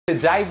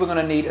Today we're going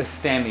to need a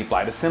Stanley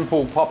blade, a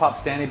simple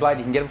pop-up Stanley blade.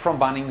 You can get it from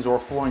Bunnings or a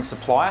flooring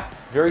supplier.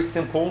 Very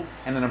simple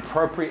and an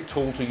appropriate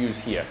tool to use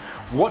here.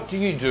 What do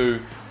you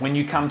do when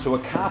you come to a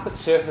carpet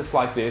surface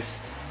like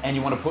this and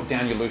you want to put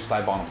down your loose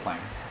lay vinyl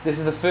planks? This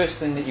is the first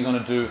thing that you're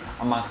going to do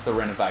amongst the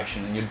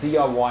renovation and your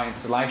DIY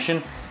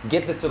installation.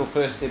 Get this little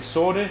first step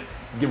sorted,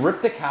 you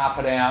rip the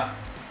carpet out,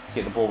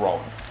 get the ball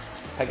rolling.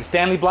 Take a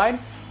Stanley blade,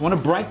 you want to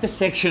break the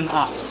section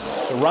up.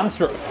 So run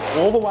through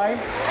all the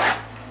way.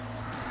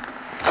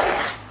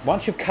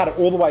 Once you've cut it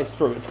all the way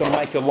through, it's going to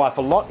make your life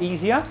a lot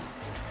easier.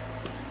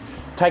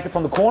 Take it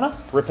from the corner,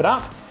 rip it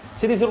up.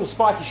 See these little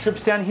spiky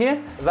strips down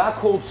here? They're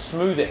called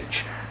smooth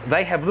edge.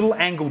 They have little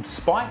angled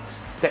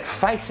spikes that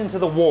face into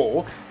the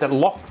wall that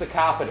lock the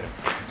carpet in.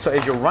 So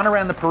as you run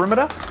around the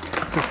perimeter,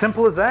 it's as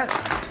simple as that.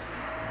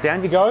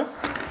 Down you go.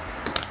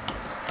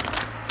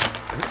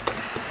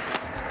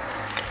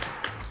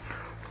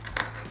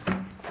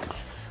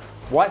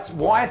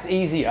 Why it's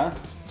easier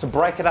to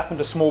break it up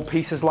into small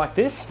pieces like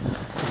this,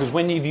 because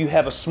when you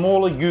have a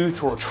smaller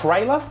ute or a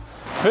trailer,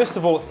 first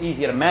of all, it's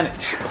easier to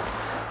manage.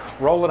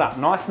 Roll it up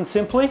nice and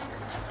simply,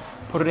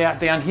 put it out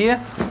down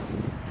here.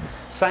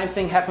 Same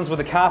thing happens with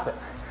the carpet.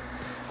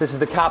 This is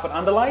the carpet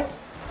underlay,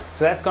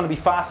 so that's going to be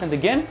fastened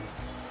again.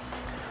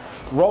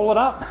 Roll it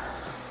up.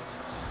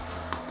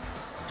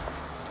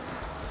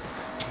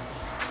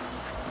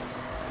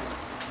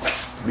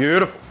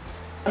 Beautiful.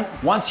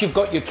 Once you've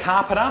got your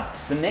carpet up,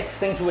 the next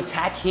thing to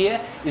attack here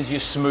is your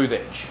smooth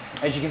edge.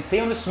 As you can see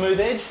on the smooth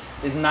edge,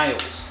 there's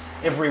nails.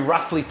 Every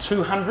roughly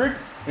 200,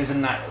 there's a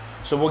nail.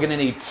 So we're going to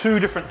need two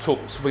different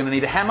tools. We're going to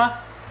need a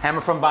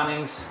hammer from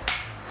Bunnings,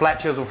 flat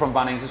chisel from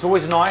Bunnings. It's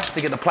always nice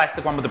to get the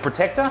plastic one with the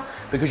protector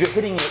because you're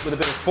hitting it with a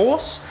bit of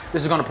force.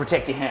 This is going to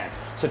protect your hand.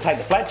 So take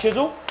the flat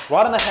chisel,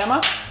 right on the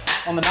hammer,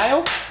 on the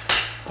nail,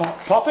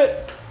 pop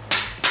it,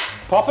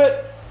 pop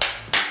it,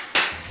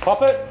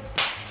 pop it.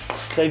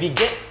 So if you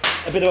get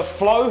a bit of a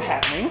flow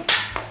happening,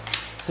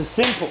 it's a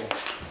simple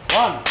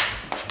 1,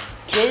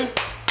 2,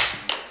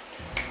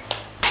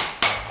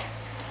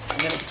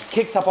 and then it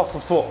kicks up off the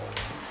floor.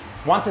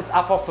 Once it's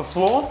up off the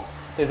floor,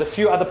 there's a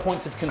few other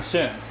points of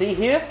concern. See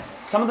here,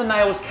 some of the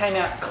nails came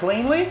out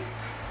cleanly,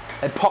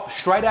 they pop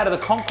straight out of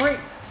the concrete,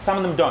 some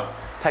of them don't.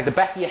 Take the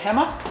back of your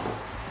hammer,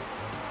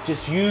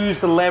 just use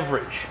the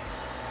leverage.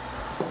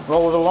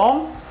 Roll it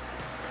along,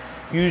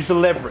 use the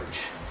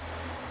leverage.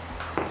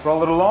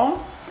 Roll it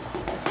along,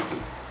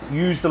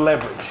 use the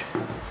leverage.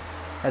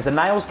 As the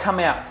nails come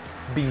out,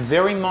 be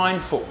very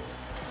mindful.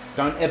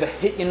 Don't ever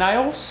hit your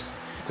nails,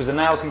 because the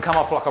nails can come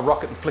off like a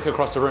rocket and flick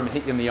across the room and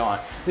hit you in the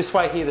eye. This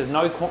way here, there's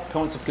no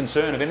points of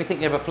concern of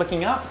anything ever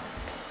flicking up.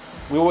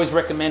 We always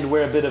recommend to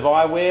wear a bit of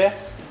eyewear.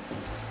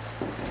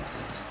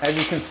 As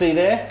you can see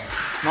there,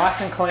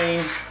 nice and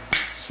clean,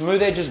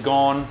 smooth edge is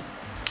gone,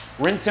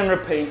 rinse and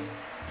repeat,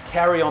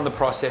 carry on the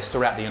process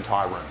throughout the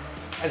entire room.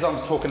 As I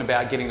was talking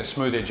about getting the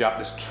smooth edge up,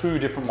 there's two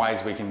different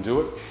ways we can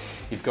do it.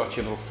 You've got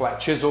your little flat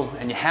chisel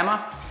and your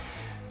hammer.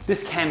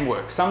 This can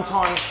work.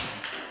 Sometimes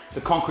the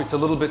concrete's a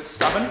little bit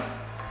stubborn.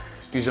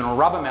 Using a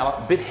rubber mallet,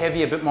 a bit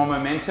heavier, a bit more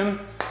momentum,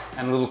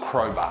 and a little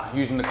crowbar.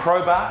 Using the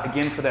crowbar,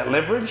 again for that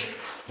leverage,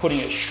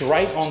 putting it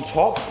straight on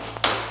top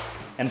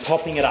and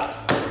popping it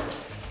up.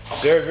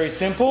 Very, very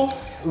simple.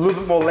 A little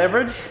bit more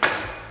leverage,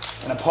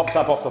 and it pops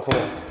up off the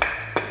floor.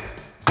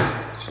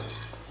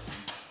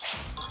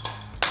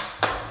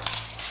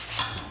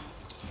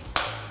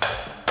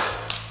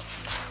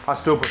 I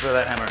still prefer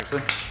that hammer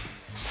actually.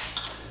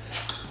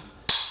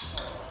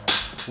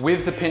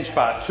 With the pinch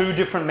bar, two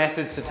different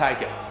methods to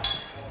take it.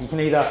 You can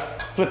either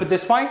flip it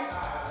this way,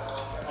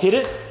 hit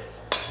it,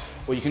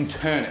 or you can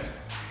turn it.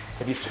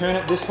 If you turn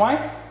it this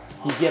way,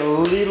 you get a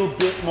little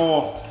bit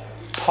more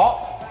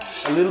pop,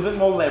 a little bit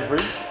more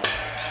leverage.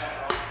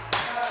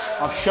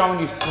 I've shown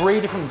you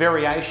three different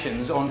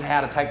variations on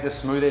how to take this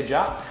smooth edge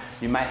up.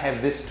 You may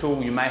have this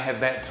tool, you may have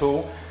that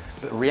tool,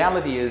 but the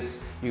reality is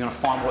you're going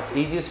to find what's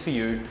easiest for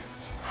you,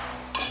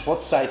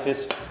 what's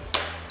safest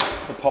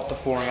to pop the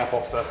flooring up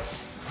off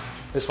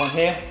this one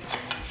here,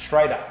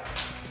 straight up.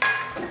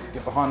 Let's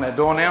get behind that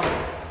door now.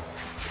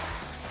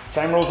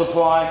 Same rules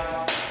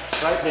apply,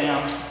 straight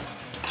down,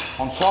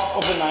 on top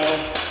of the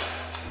nail,